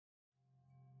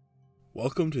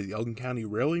Welcome to the Elgin County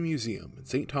Railway Museum in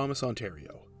St. Thomas,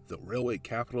 Ontario, the railway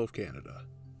capital of Canada.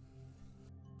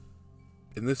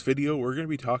 In this video, we're going to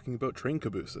be talking about train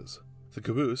cabooses. The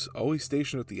caboose, always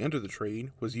stationed at the end of the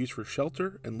train, was used for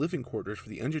shelter and living quarters for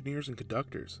the engineers and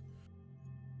conductors.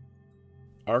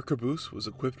 Our caboose was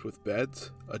equipped with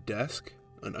beds, a desk,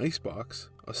 an icebox,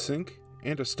 a sink,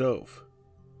 and a stove.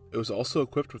 It was also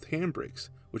equipped with handbrakes,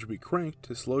 which would be cranked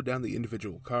to slow down the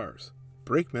individual cars.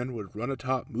 Brakemen would run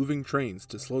atop moving trains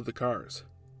to slow the cars,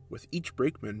 with each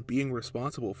brakeman being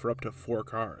responsible for up to 4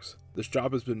 cars. This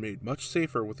job has been made much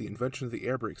safer with the invention of the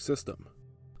air brake system.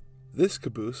 This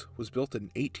caboose was built in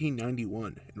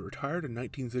 1891 and retired in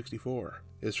 1964.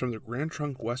 It is from the Grand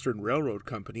Trunk Western Railroad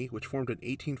Company, which formed in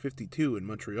 1852 in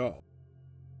Montreal.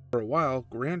 For a while,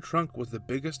 Grand Trunk was the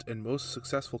biggest and most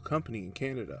successful company in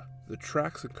Canada. The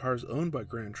tracks and cars owned by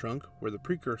Grand Trunk were the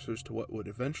precursors to what would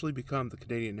eventually become the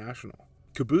Canadian National.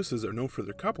 Cabooses are known for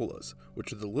their cupolas,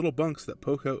 which are the little bunks that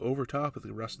poke out over top of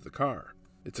the rest of the car.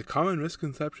 It's a common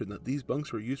misconception that these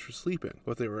bunks were used for sleeping,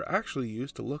 but they were actually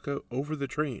used to look out over the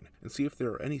train and see if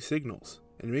there are any signals,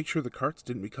 and make sure the carts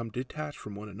didn't become detached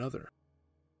from one another.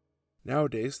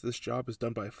 Nowadays, this job is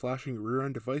done by flashing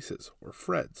rear-end devices, or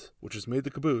FREDs, which has made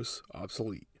the caboose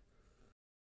obsolete.